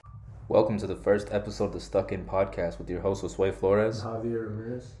Welcome to the first episode of the Stuck In podcast with your host, Josue Flores. Javier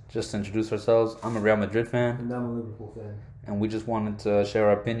Ramirez. Just to introduce ourselves, I'm a Real Madrid fan. And I'm a Liverpool fan. And we just wanted to share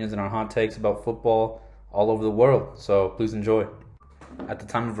our opinions and our hot takes about football all over the world. So please enjoy. At the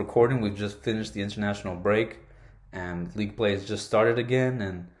time of recording, we've just finished the international break and league play has just started again.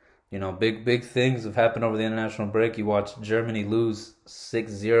 And, you know, big things have happened over the international break. You watched Germany lose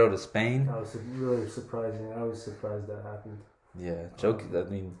 6-0 to Spain. That was really surprising. I was surprised that happened. Yeah,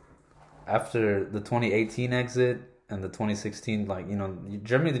 after the 2018 exit and the 2016,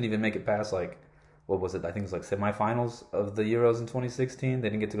 Germany didn't even make it past, what was it? I think it was like semifinals of the Euros in 2016. They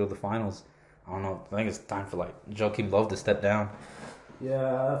didn't get to go to the finals. I don't know. I think it's time for Joachim Löw to step down.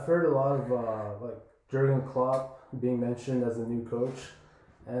 Yeah, I've heard a lot of Jurgen Klopp being mentioned as a new coach,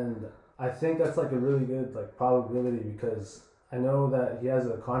 and I think that's a really good probability because I know that he has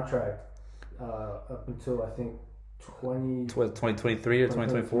a contract up until I think 2023 or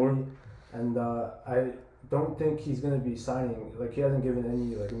 2024. And I don't think he's going to be signing. He hasn't given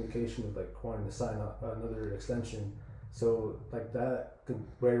any indication of wanting to sign another extension. So that could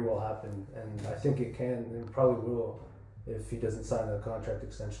very well happen, and I think it can and probably will if he doesn't sign a contract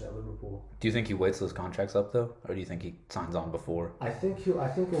extension at Liverpool. Do you think he waits those contracts up though, or do you think he signs on before? I think he'll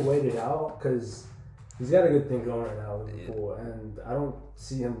wait it out because he's got a good thing going right now at Liverpool, and I don't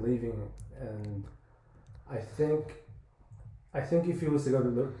see him leaving. And I think if he was to go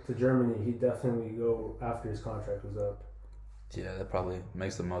to Germany, he'd definitely go after his contract was up. Yeah, that probably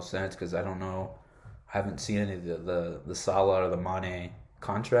makes the most sense because I don't know. I haven't seen any of the Salah or the Mane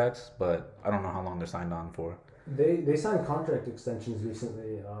contracts, but I don't know how long they're signed on for. They signed contract extensions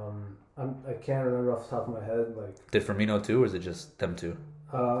recently. I can't remember off the top of my head. Did Firmino too, or is it just them two?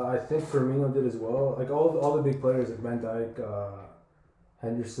 I think Firmino did as well. All the big players like Van Dijk,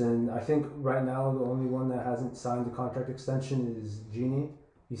 Henderson. I think right now the only one that hasn't signed the contract extension is Gini.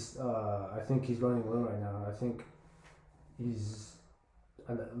 I think he's running low right now. I think he's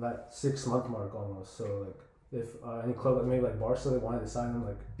at that 6-month mark almost. So if any club maybe Barca they wanted to sign him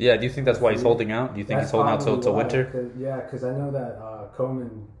Yeah, do you think that's why he's holding out? Do you think he's holding out till winter? Because I know that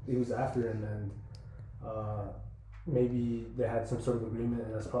Koeman, he was after him, and maybe they had some sort of agreement,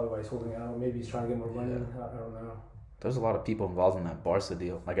 and that's probably why he's holding out. Maybe he's trying to get more money. Yeah. I don't know. There's a lot of people involved in that Barca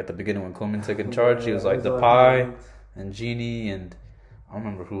deal. At the beginning when Koeman took in charge, he was Depay and Gini, and I don't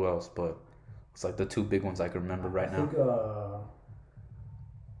remember who else, but it's the two big ones I can remember right now.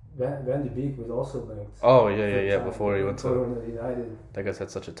 Van de Beek was also linked. Oh yeah. Before he went to United. That guy's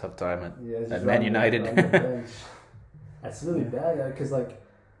had such a tough time at Man United. That's really bad because they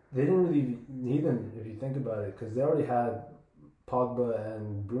didn't really need him if you think about it because they already had Pogba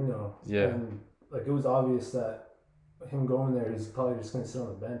and Bruno. Yeah. And it was obvious that him going there, he's probably just going to sit on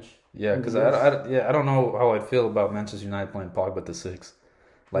the bench. Yeah, because I don't know how I'd feel about Manchester United playing Pogba at the 6.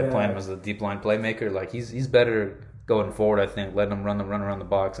 Playing him as a deep line playmaker. He's better going forward, I think. Letting him run around the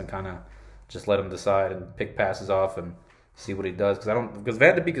box and kind of just let him decide and pick passes off and see what he does. Because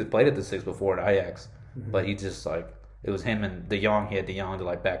Van de Beek has played at the 6 before at Ajax, but he just it was him and De Jong. He had De Jong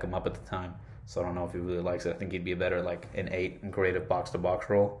to back him up at the time. So I don't know if he really likes it. I think he'd be better an 8 and creative box to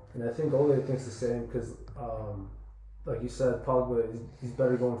box role. And I think Ole thinks the same because. Like you said, Pogba, he's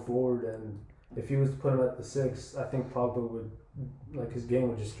better going forward, and if he was to put him at the 6, I think Pogba would, his game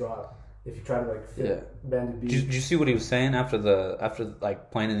would just drop if he tried to fit Van de Beek. Did you see what he was saying after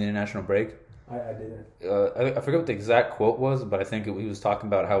playing in the international break? I didn't. I forget what the exact quote was, but I think he was talking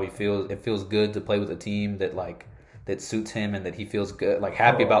about how it feels good to play with a team that suits him and that he feels good,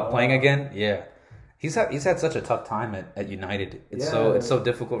 happy about playing again. Yeah, he's had such a tough time at United. It's so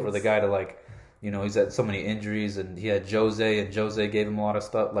difficult for the guy to he's had so many injuries, and he had Jose, and Jose gave him a lot of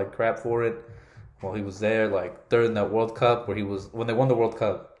stuff, crap for it while he was there. Third in that World Cup, when they won the World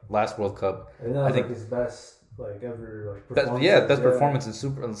Cup, last World Cup. And I think his best, ever, performance. Best performance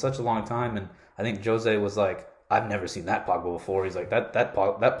in such a long time. And I think Jose was I've never seen that Pogba before. He's that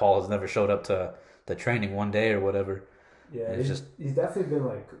Paul has never showed up to training one day or whatever. Yeah, he's definitely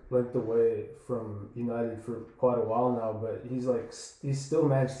been linked away from United for quite a while now, but he's still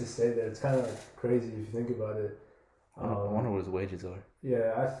managed to stay there. It's kind of crazy if you think about it. I wonder what his wages are.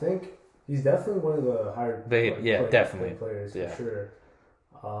 Yeah, I think he's definitely one of the higher definitely players for sure.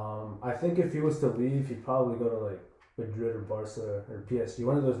 I think if he was to leave, he'd probably go to Madrid or Barca or PSG,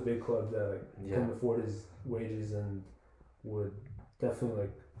 one of those big clubs that can afford his wages and would definitely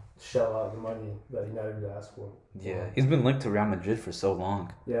shell out the money that United would ask for. Yeah, he's been linked to Real Madrid for so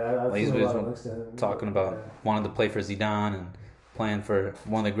long. Yeah, I've seen a lot of links to him. Talking about wanting to play for Zidane and playing for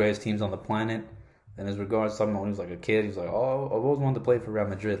one of the greatest teams on the planet. And as regards to when he was a kid, he was oh, I've always wanted to play for Real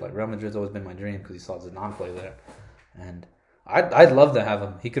Madrid. Real Madrid's always been my dream because he saw Zidane play there. And I'd love to have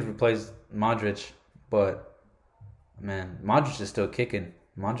him. He could replace Modric, but man, Modric is still kicking.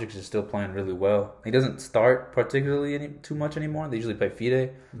 Modric is still playing really well. He doesn't start particularly too much anymore. They usually play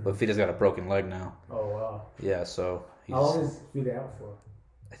Fide, but Fide's got a broken leg now. Oh wow. Yeah, so how long is Fide out for?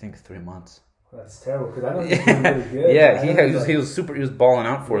 I think 3 months. That's terrible because I know he's been really good. Yeah, he was balling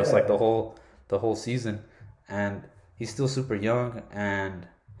out for us like the whole season, and he's still super young, and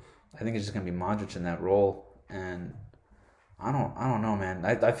I think it's just gonna be Modric in that role, and I don't know, man.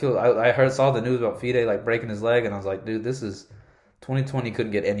 I feel I saw the news about Fide like breaking his leg, and I was like, dude, this is 2020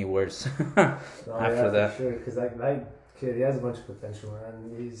 couldn't get any worse after that. For sure, because that kid, he has a bunch of potential,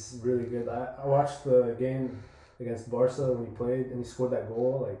 man. He's really good. I watched the game against Barca when he played, and he scored that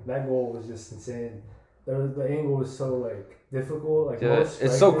goal. Like that goal was just insane. The angle was so like difficult. Like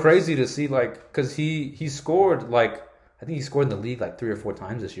it's so crazy to see, like, because he scored like. I think he scored in the league like 3 or 4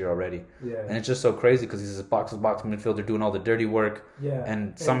 times this year already. Yeah. And it's just so crazy because he's a box-to-box midfielder doing all the dirty work. Yeah.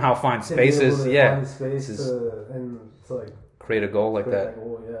 And somehow find spaces. Find space to like create a goal like that.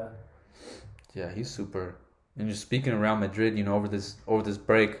 Goal, yeah. Yeah, he's super. And just speaking of Real Madrid, you know, over this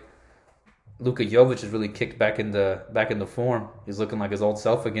break, Luka Jovic has really kicked back into form. He's looking like his old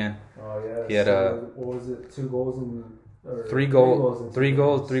self again. Oh yeah. He had what was it? 2 goals in three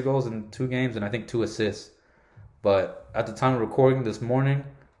goals in 2 games, and I think 2 assists. But at the time of recording this morning,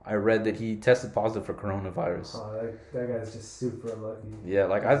 I read that he tested positive for coronavirus. Oh, that guy's just super unlucky. Yeah,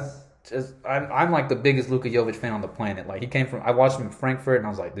 like I'm like the biggest Luka Jovic fan on the planet. Like I watched him in Frankfurt, and I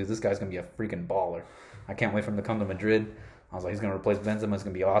was like, dude, this guy's gonna be a freaking baller. I can't wait for him to come to Madrid. I was like, he's gonna replace Benzema. It's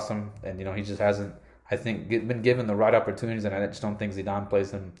gonna be awesome. And you know, he just hasn't, I think, been given the right opportunities, and I just don't think Zidane plays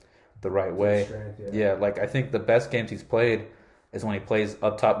him the right way. Yeah, like I think the best games he's played is when he plays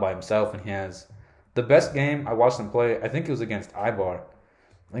up top by himself, and he has. The best game I watched him play, I think it was against Eibar.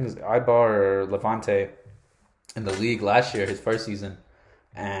 I think it was Eibar or Levante in the league last year, his first season.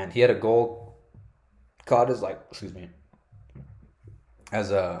 And he had a goal caught as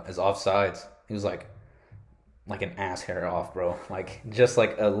as offsides. He was like an ass hair off, bro. Like just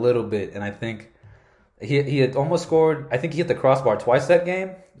like a little bit. And I think he had almost scored. I think he hit the crossbar twice that game.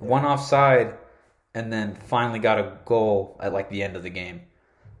 One offside, and then finally got a goal at like the end of the game.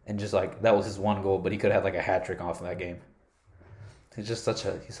 And just like that was his one goal, but he could have had like a hat trick off of that game. He's just such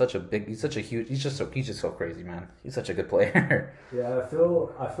a huge. He's just so crazy, man. He's such a good player. Yeah, I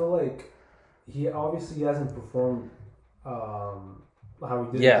feel like he obviously hasn't performed how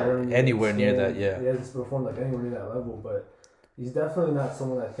he did. Yeah, in Germany, anywhere near that. Yeah, he hasn't performed like anywhere near that level, but he's definitely not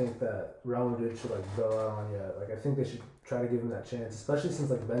someone I think that Real Madrid should like bail out on yet. Like I think they should try to give him that chance, especially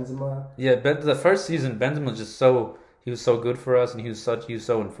since like Benzema. Yeah, but the first season Benzema was just so. He was so good for us, and he was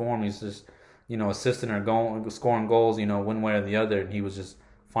so informed. He's just, you know, assisting or scoring goals, you know, one way or the other, and he was just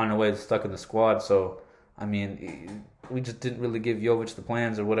finding a way to stuck in the squad. So, I mean, we just didn't really give Jovic the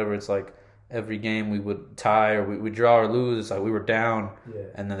plans or whatever. It's like every game we would tie or we draw or lose. It's like we were down,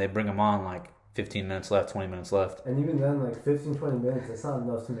 and then they bring him on like 15 minutes left, 20 minutes left. And even then, like 15, 20 minutes, that's not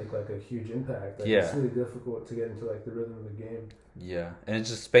enough to make like a huge impact. Like, it's really difficult to get into like the rhythm of the game. Yeah, and it's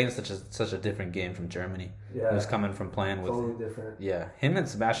just Spain's such a different game from Germany. Yeah, he was coming from playing with totally different. Yeah, him and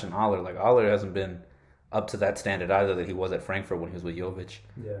Sebastian Aller. Like Aller hasn't been up to that standard either that he was at Frankfurt when he was with Jovic.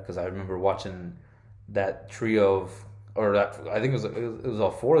 Yeah, because I remember watching that trio I think it was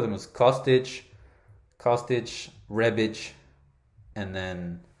all 4 of them. It was Kostic, Rebic, and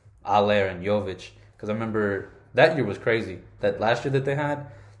then Aller and Jovic. Because I remember that year was crazy. That last year that they had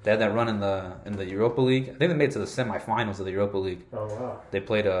that run in the Europa League. I think they made it to the semifinals of the Europa League. Oh wow! They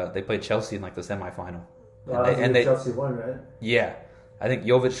played Chelsea in like the semifinal. Chelsea won, right? Yeah, I think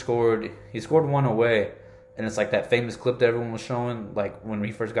Jovic scored. He scored 1 away, and it's like that famous clip that everyone was showing. Like when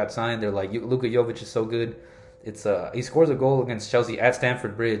he first got signed, they're like, "Luka Jovic is so good." It's he scores a goal against Chelsea at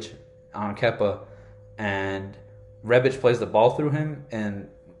Stamford Bridge on Kepa, and Rebic plays the ball through him, and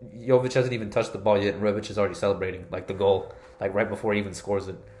Jovic hasn't even touched the ball yet, and Rebic is already celebrating like the goal, like right before he even scores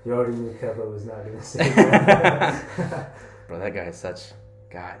it. You already knew Kepa was not going to save it. Bro, that guy is such...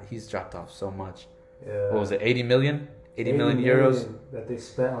 God, he's dropped off so much. Yeah. What was it, 80 million? 80 million euros? That they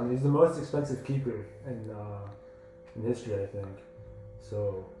spent on... He's the most expensive keeper in history, I think.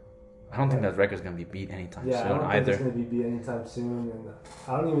 So... I don't think that record's going to be beat anytime soon either. Yeah, I don't think it's going to be beat anytime soon. And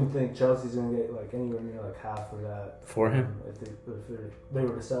I don't even think Chelsea's going to get like anywhere near like half of that. For him? If they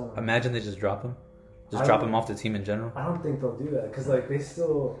were to sell him. Imagine they just drop him. Just drop him off the team in general. I don't think they'll do that because like they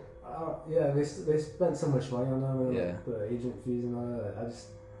still, they spent so much money on them and the agent fees and all that.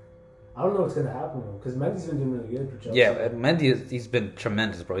 I don't know what's gonna happen because Mendy's been doing really good for Chelsea. Yeah, Mendy he's been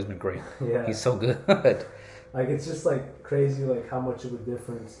tremendous, bro. He's been great. Yeah, he's so good. Like it's just like crazy, like how much of a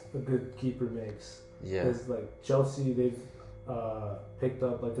difference a good keeper makes. Yeah, because like Chelsea, they've picked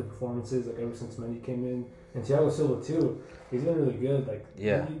up like the performances like ever since Mendy came in, and Thiago Silva too. He's been really good. Like he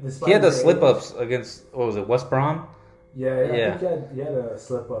had the slip ups against what was it, West Brom? Yeah. I think he had a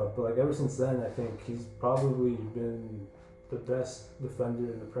slip up, but like ever since then, I think he's probably been the best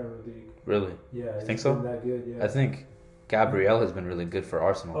defender in the Premier League. Really? Yeah. You think so? Been that good. Yeah. I think Gabriel has been really good for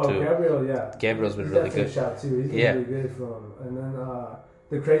Arsenal too. Gabriel, yeah. Gabriel's been really good. Shot too. He's been really good from. And then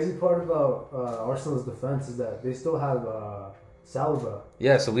the crazy part about Arsenal's defense is that they still have Saliba.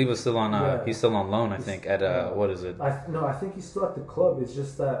 Yeah, Saliba's still on. He's still on loan, I think. At what is it? I think he's still at the club. It's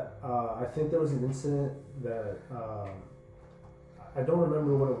just that I think there was an incident that I don't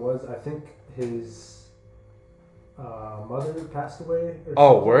remember what it was. I think his mother passed away.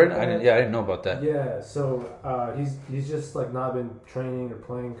 Oh, word! I didn't know about that. Yeah, so he's just like not been training or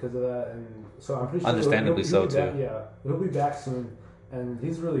playing because of that, and so I'm pretty sure understandably he'll too. Yeah, he'll be back soon, and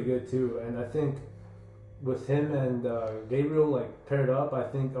he's really good too. And I think with him and Gabriel like paired up, I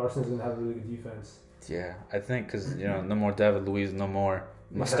think Arsenal's gonna have a really good defense. Yeah, I think because no more David Luiz, no more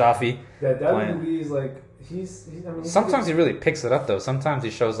Mustafi. Yeah, David Luiz, like he's sometimes he really picks it up though. Sometimes he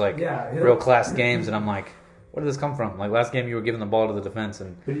shows like real class games, and I'm like, where did this come from? Like last game, you were giving the ball to the defense,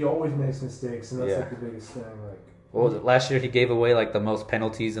 but he always makes mistakes, and that's like the biggest thing. Like, what was it? Last year, he gave away like the most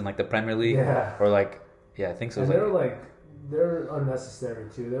penalties in like the Premier League, or like, I think so. And they're unnecessary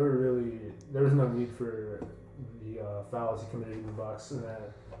too. There was no need for the fouls he committed in the box and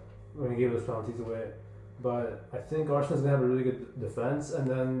that when he gave those penalties away. But I think Arsenal's gonna have a really good defense, and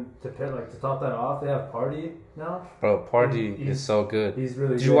then to top that off, they have Partey now. Bro, Partey is so good. He's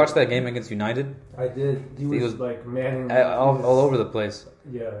really. Did you watch that game against United? I did. He was like manning all over the place.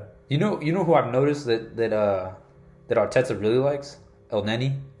 Yeah. You know who I've noticed that Arteta really likes? El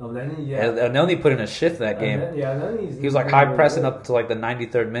Neni. El Neni, yeah. El Neni put in a shift that game. He was like high pressing up to like the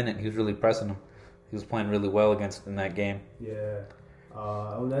 93rd minute. He was really pressing him. He was playing really well against in that game. Yeah.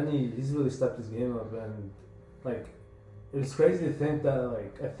 El Neni, he's really stepped his game up, and like it's crazy to think that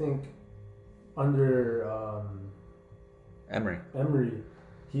like I think under Emery,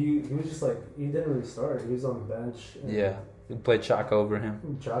 he was just like he didn't really start. He was on the bench. He played Xhaka over him.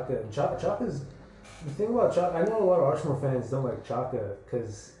 Xhaka's the thing about Xhaka. I know a lot of Arsenal fans don't like Xhaka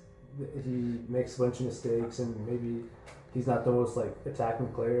because he makes a bunch of mistakes and maybe he's not the most like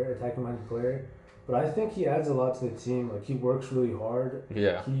attacking-minded player. But I think he adds a lot to the team. Like he works really hard.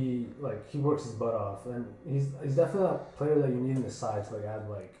 Yeah. He works his butt off, and he's definitely a player that you need in the side to like add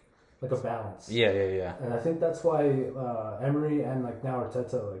like a balance. Yeah. And I think that's why Emery and like now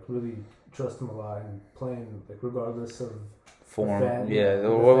Arteta like really trust him a lot and playing like regardless of form.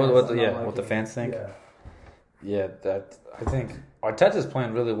 What the fans think. Yeah. That I think Arteta's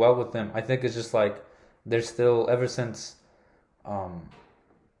playing really well with them. I think it's just like they're still ever since.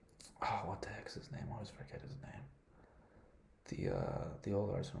 What the heck's his name? I always forget his name. The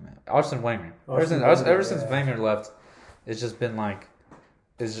old Arsenal man, Arsene Wenger. Ever since Wenger left, it's just been like,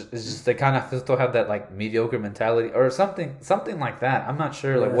 it's just they kind of still have that like mediocre mentality or something like that. I'm not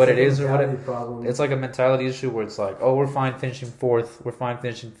sure like what it is or what it. Problem. It's like a mentality issue where it's like, oh, we're fine finishing 4th, we're fine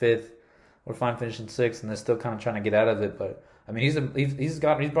finishing 5th, we're fine finishing 6th, and they're still kind of trying to get out of it. But I mean, he's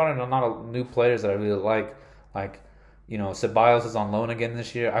brought in a lot of new players that I really like. Ceballos is on loan again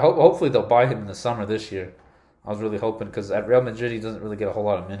this year. Hopefully they'll buy him in the summer this year. I was really hoping because at Real Madrid he doesn't really get a whole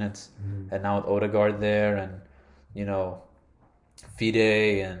lot of minutes, and now with Odegaard there and Fide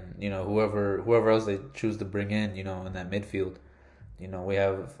and whoever else they choose to bring in in that midfield, we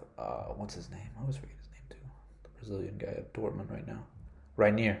have what's his name? I always forget his name too. The Brazilian guy at Dortmund right now,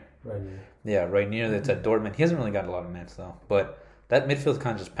 Rainier. Yeah, Rainier. That's at Dortmund. He hasn't really got a lot of minutes though, but. That midfield's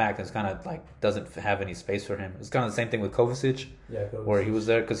kind of just packed. It's kind of like doesn't have any space for him. It's kind of the same thing with Kovacic, where he was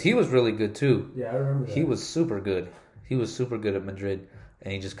there because he was really good too. Yeah, I remember that. He was super good. He was super good at Madrid,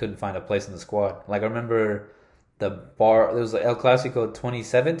 and he just couldn't find a place in the squad. Like I remember there was El Clasico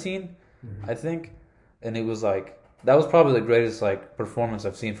 2017, I think, and it was like that was probably the greatest like performance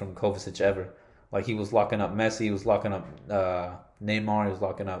I've seen from Kovacic ever. Like he was locking up Messi, he was locking up Neymar, he was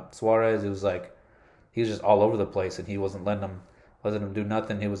locking up Suarez. It was like he was just all over the place, and he wasn't letting them do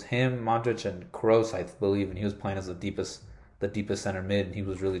nothing. It was him, Modric, and Kroos, I believe, and he was playing as the deepest center mid, and he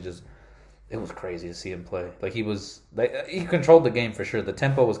was really just. It was crazy to see him play. Like he controlled the game for sure. The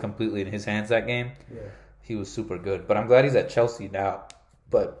tempo was completely in his hands that game. Yeah. He was super good, but I'm glad he's at Chelsea now.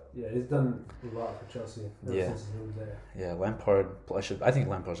 But yeah, he's done a lot for Chelsea since he was there. Yeah, Lampard. I think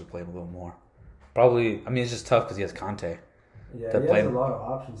Lampard should play him a little more. Probably. I mean, it's just tough because he has Conte. Yeah, he has a lot of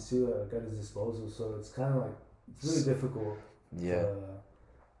options too at his disposal, so it's kind of like it's really difficult. Yeah.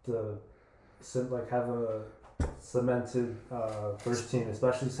 To have a cemented first team,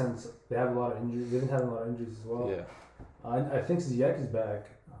 especially since they have a lot of injuries. They've been having a lot of injuries as well. Yeah. I think Ziyech is back.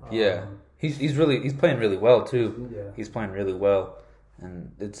 Yeah, he's playing really well too. Yeah. He's playing really well,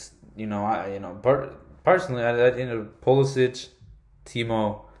 and it's personally Pulisic,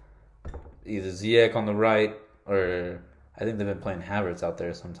 Timo, either Ziyech on the right, or I think they've been playing Havertz out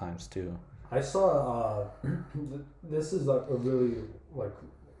there sometimes too. I saw this is like a really like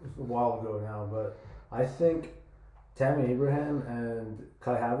a while ago now, but I think Tammy Abraham and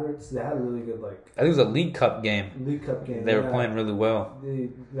Kai Havertz, they had a really good I think it was a League Cup game. They were playing really well. They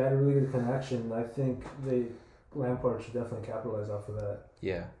had a really good connection. I think Lampard should definitely capitalize off of that.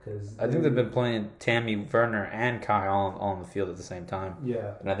 Yeah, I think they've been playing Tammy, Werner, and Kai all on the field at the same time.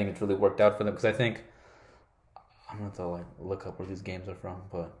 Yeah, and I think it's really worked out for them because I think I'm gonna have to look up where these games are from,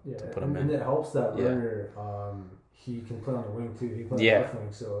 but to put them in. And it helps that Werner, he can play on the wing too. He plays left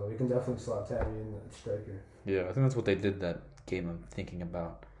wing, so we can definitely slot Tammy in the striker. Yeah, I think that's what they did that game. I'm thinking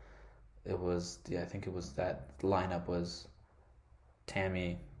about. It was I think it was that lineup was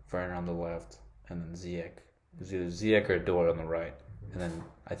Tammy, Werner on the left, and then Ziyech. It was either Ziyech or Dor on the right, and then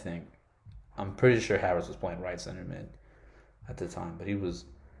I'm pretty sure Havertz was playing right center mid at the time, but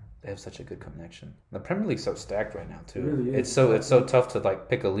they have such a good connection. The Premier League's so stacked right now too. It really is. It's so tough to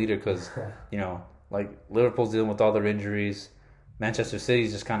pick a leader because Liverpool's dealing with all their injuries. Manchester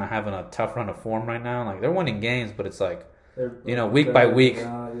City's just kind of having a tough run of form right now. They're winning games, but it's week by week.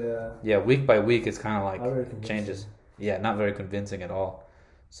 Week by week, it's kind of changes. Yeah, not very convincing at all.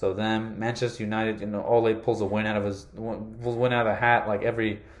 So then Manchester United, Ole pulls a win out of the hat like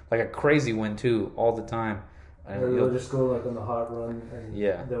a crazy win too all the time. And they'll just go on the hot run and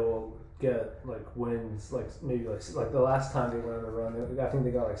they'll get wins maybe the last time they went on a run. I think they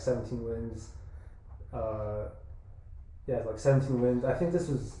got 17 wins. 17 wins. I think this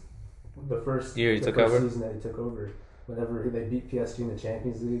was the first year he took over. Season that he took over. Whenever they beat PSG in the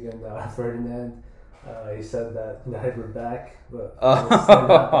Champions League, and Ferdinand, he said that United were back, but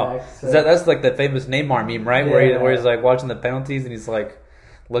back, so. That's the famous Neymar meme, right? Yeah. Where he's watching the penalties and he's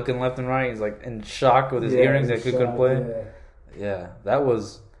looking left and right. He's in shock with his earrings that he couldn't play. Yeah, that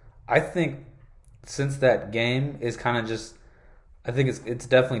was. I think since that game is kind of just. I think it's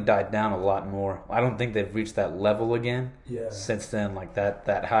definitely died down a lot more. I don't think they've reached that level again. Yeah. Since then,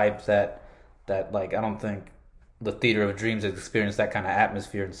 that hype, that I don't think the Theater of Dreams has experienced that kind of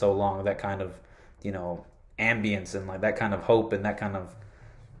atmosphere in so long. That kind of, ambience and that kind of hope and that kind of,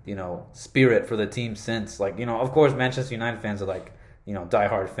 spirit for the team since. Of course, Manchester United fans are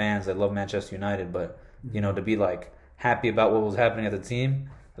diehard fans. They love Manchester United, but to be happy about what was happening at the team,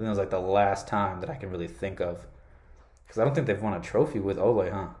 I think it was the last time that I can really think of. Because I don't think they've won a trophy with Ole,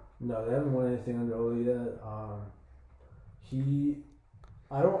 huh? No, they haven't won anything under Ole yet.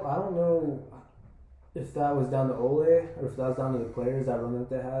 I don't know if that was down to Ole or if that was down to the players, that run that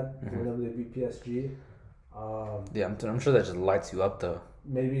they had whenever they beat PSG. I'm sure that just lights you up though.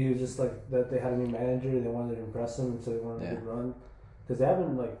 Maybe it was just that they had a new manager, they wanted to impress him, so they wanted a good run. Because they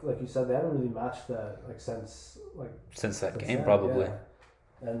haven't like you said, they haven't really matched that since that game probably.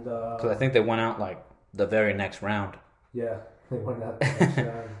 Yeah. And because I think they went out the very next round. Yeah, they went out the next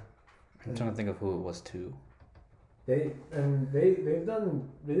round. I'm trying to think of who it was too. They did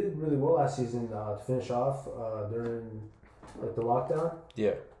really well last season to finish off during the lockdown.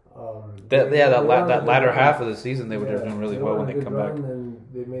 Yeah. That latter half of the season they were doing really well when they come back. And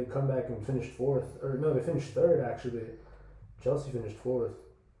they made a comeback and finished fourth. Or no, they finished third actually. Chelsea finished fourth.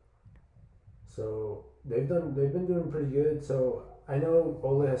 So they've been doing pretty good. So I know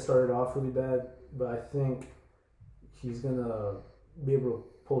Ole has started off really bad, but I think he's gonna be able to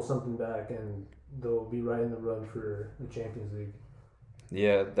pull something back and they'll be right in the run for the Champions League.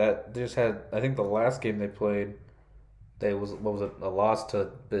 Yeah, that just had. I think the last game they played, a loss to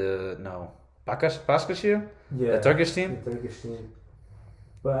Başakşehir? Yeah, the Turkish team. The Turkish team.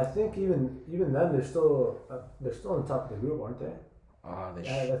 But I think even then they're still on top of the group, aren't they?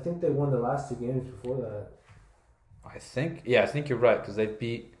 I think they won the last two games before that. I think you're right because they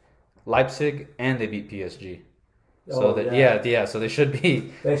beat Leipzig and they beat PSG. So so they should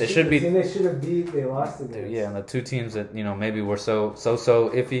be. They should be. They should have beat. They lost against. Yeah, and the two teams that maybe were so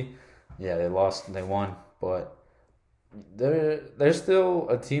iffy. Yeah, they lost. They won, but they're still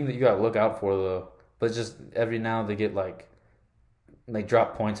a team that you gotta look out for though. But just every now they get they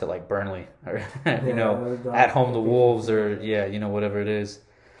drop points at Burnley or at home to Wolves or whatever it is,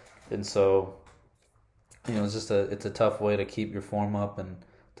 and so it's just it's a tough way to keep your form up and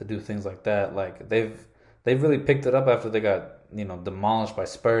to do things like that. They've really picked it up after they got demolished by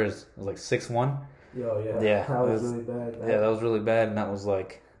Spurs. It was 6-1. Yeah. That was really bad. Yeah, that was really bad, and that was I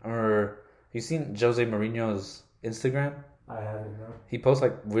remember. You seen Jose Mourinho's Instagram? I haven't, no. He posts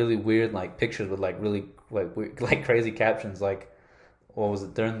like really weird like pictures with like really like weird, like crazy captions. Like, what was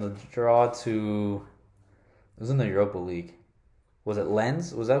it during the draw to? It was in the Europa League. Was it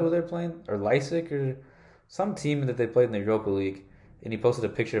Lens? Was that who they're playing? Or Leipzig or some team that they played in the Europa League? And he posted a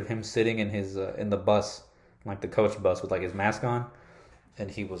picture of him sitting in his in the bus, like the coach bus with like his mask on,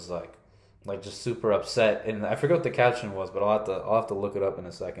 and he was like just super upset. And I forget what the caption was, but I'll have to look it up in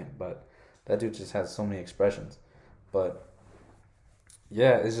a second. But that dude just has so many expressions. But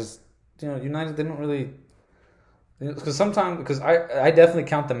yeah, it's just, United, they don't really, because sometimes, because I definitely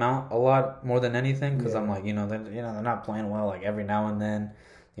count them out a lot more than anything, because I'm like, they're not playing well like every now and then.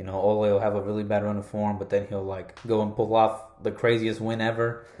 Ole will have a really bad run of form, but then he'll like go and pull off the craziest win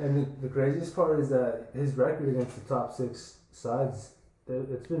ever. And the craziest part is that his record against the top 6 sides,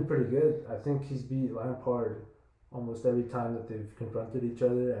 it's been pretty good. I think he's beat Lampard almost every time that they've confronted each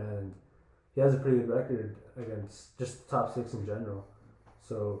other, and he has a pretty good record against just the top 6 in general.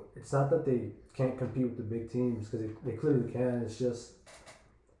 So it's not that they can't compete with the big teams, because they clearly can. It's just,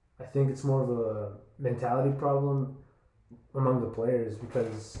 I think it's more of a mentality problem among the players,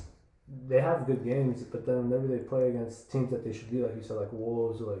 because they have good games, but then whenever they play against teams that they should be, like you said, like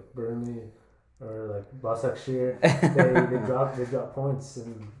Wolves or like Burnley or like Başakşehir, they drop points,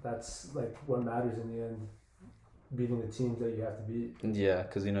 and that's like what matters in the end, beating the teams that you have to beat. Yeah,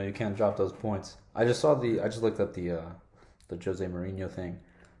 because you can't drop those points. I just looked at the Jose Mourinho thing,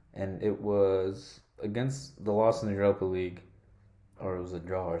 and it was against the loss in the Europa League, or it was a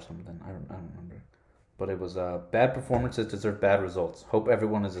draw or something. I don't remember. But it was bad performances deserve bad results. Hope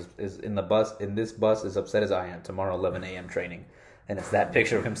everyone is in this bus as upset as I am tomorrow 11 a.m. training, and it's that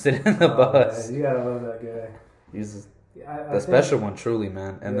picture of him sitting in the bus. Man, you gotta love that guy. He's the special one, truly,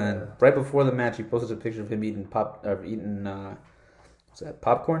 man. And then right before the match, he posted a picture of him eating what's that,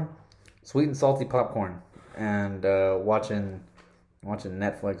 popcorn, sweet and salty popcorn, and watching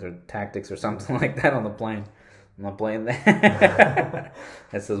Netflix or Tactics or something like that on the plane. I'm not playing that.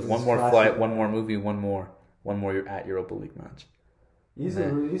 It says one more flight, one more movie, one more at Europa League match. He's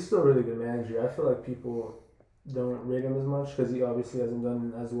still a really good manager. I feel like people don't rate him as much because he obviously hasn't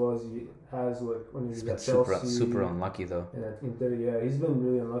done as well as he has when he was at Chelsea. Super unlucky though. And at Inter, he's been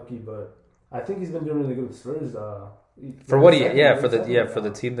really unlucky, but I think he's been doing really good with Spurs. For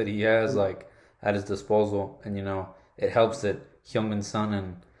the team that he has like at his disposal, and it helps that Heung-min Son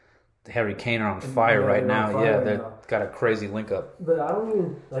and Harry Kane are on fire right now. They've got a crazy link up. But I don't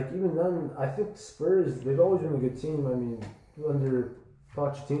even then. I think Spurs, they've always been a good team. I mean, under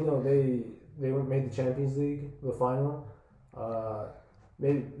Pochettino, they made the Champions League, the final.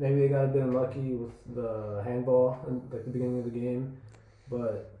 Maybe they got a bit unlucky with the handball in like the beginning of the game,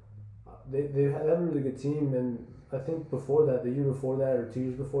 but they have a really good team. And I think before that, the year before that, or 2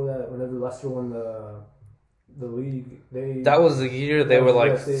 years before that, whenever Leicester won the league, that was the year they were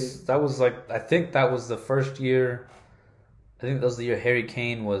like, that was like, I think that was the first year. I think that was the year Harry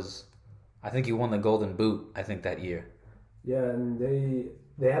Kane was, I think he won the Golden Boot, I think, that year. Yeah, and they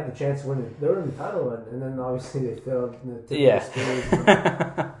had the chance to win it. They were in the title run, and then obviously they failed. They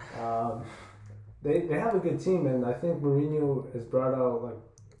have a good team, and I think Mourinho has brought out like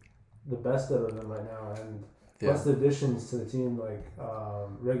the best out of them right now, and plus the additions to the team like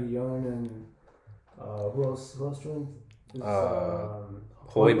Reguilón and who else joined?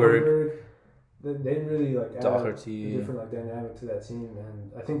 Højbjerg. They really like add Doherty. a different like dynamic to that team,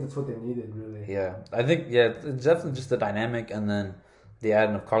 and I think that's what they needed really. Yeah, I think it's definitely just the dynamic, and then the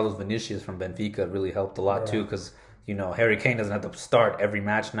addition of Carlos Vinicius from Benfica really helped a lot too, because Harry Kane doesn't have to start every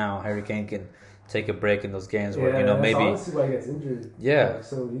match now. Harry Kane can take a break in those games where maybe honestly why he gets injured.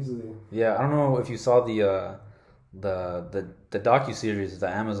 So easily. Yeah, I don't know if you saw the docu-series, the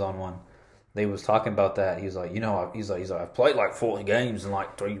Amazon one. They was talking about that. He's like, I've played like 40 games in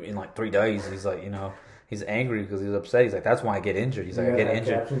like 3 days. He's like, he's angry because he's upset. He's like, that's why I get injured. He's like, I get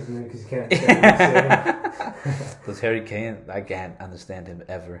injured because you can't. Because Harry Kane, I can't understand him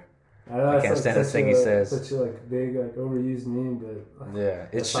ever. I can't stand a thing he says. Such a like big like overused meme, but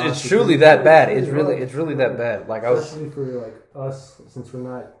it's truly that bad. It's really that bad. Like especially for like us, since we're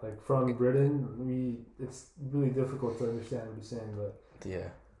not like from Britain, it's really difficult to understand what he's saying. But yeah.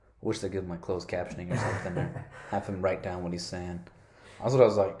 Wish they give him like closed captioning or something, or have him write down what he's saying. That's what I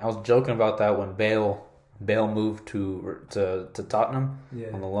was like. I was joking about that when Bale moved to Tottenham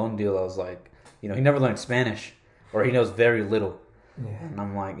on the loan deal. I was like, he never learned Spanish, or he knows very little. Yeah. And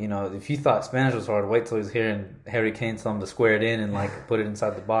I'm like, if you thought Spanish was hard, wait till he's hearing Harry Kane tell him to square it in and like put it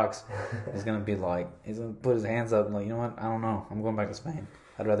inside the box. He's gonna be like, he's gonna put his hands up and like, you know what? I don't know. I'm going back to Spain.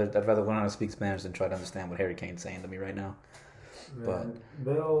 I'd rather learn how to speak Spanish than try to understand what Harry Kane's saying to me right now. Man,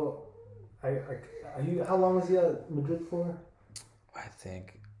 Bale, How long was he at Madrid for? I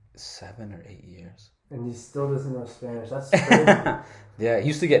think 7 or 8 years. And he still doesn't know Spanish. That's crazy. Yeah, he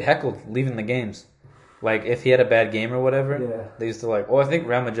used to get heckled leaving the games. Like, if he had a bad game or whatever, they used to like... Well, I think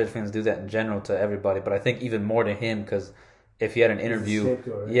Real Madrid fans do that in general to everybody, but I think even more to him, because if he had an interview... He's a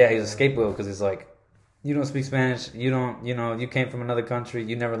scapegoat, right? Yeah, he's a scapegoat, because he's like, you don't speak Spanish, you came from another country,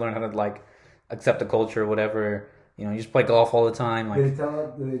 you never learned how to, like, accept the culture or whatever, you just play golf all the time. Like, did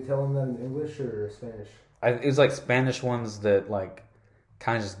they tell him that in English or Spanish? It was like Spanish ones that, like,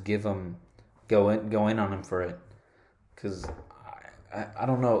 kind of just give him... Go in on him for it. Because... I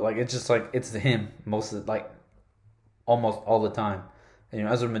don't know, like, it's just like, it's him most of like almost all the time. And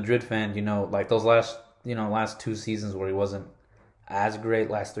as a Madrid fan, like those last 2 seasons where he wasn't as great,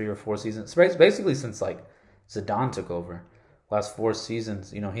 last 3 or 4 seasons, basically since like Zidane took over, last 4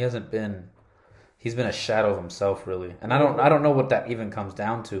 seasons, he hasn't been, he's been a shadow of himself, really. And I don't know what that even comes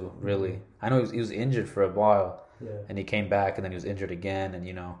down to, really. I know he was injured for a while, and he came back, and then he was injured again, and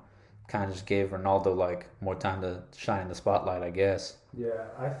kind of just gave Ronaldo like more time to shine in the spotlight, I guess. Yeah,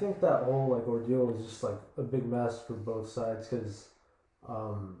 I think that whole like ordeal was just like a big mess for both sides, because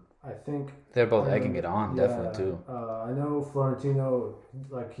I think they're both egging it on, definitely too. I know Florentino,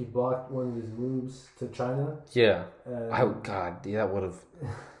 like, he blocked one of his moves to China. Yeah, that would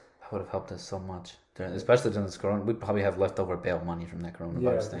have helped us so much, especially during this corona. We'd probably have leftover bail money from that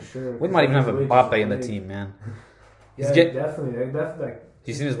coronavirus thing. Sure, we might even have Mbappe in the team, man. Definitely.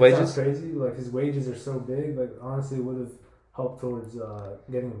 You seen his wages? Sounds crazy. Like, his wages are so big. Like, honestly, it would have helped towards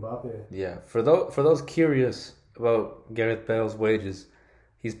getting Mbappe. Yeah. For those curious about Gareth Bale's wages,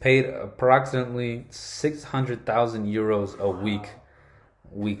 he's paid approximately 600,000 euros a week,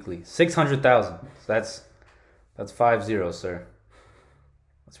 weekly. 600,000. So that's 5 zeros, sir.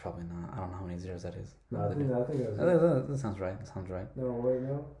 That's probably not. I don't know how many zeros that is. No, I think that sounds right. That sounds right. No, wait,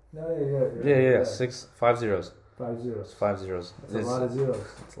 no. Yeah. 5 zeros. 5 zeros. 5 zeros. That's a lot of zeros.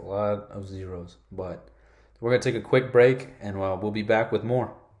 It's a lot of zeros. But we're going to take a quick break, and we'll be back with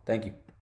more. Thank you.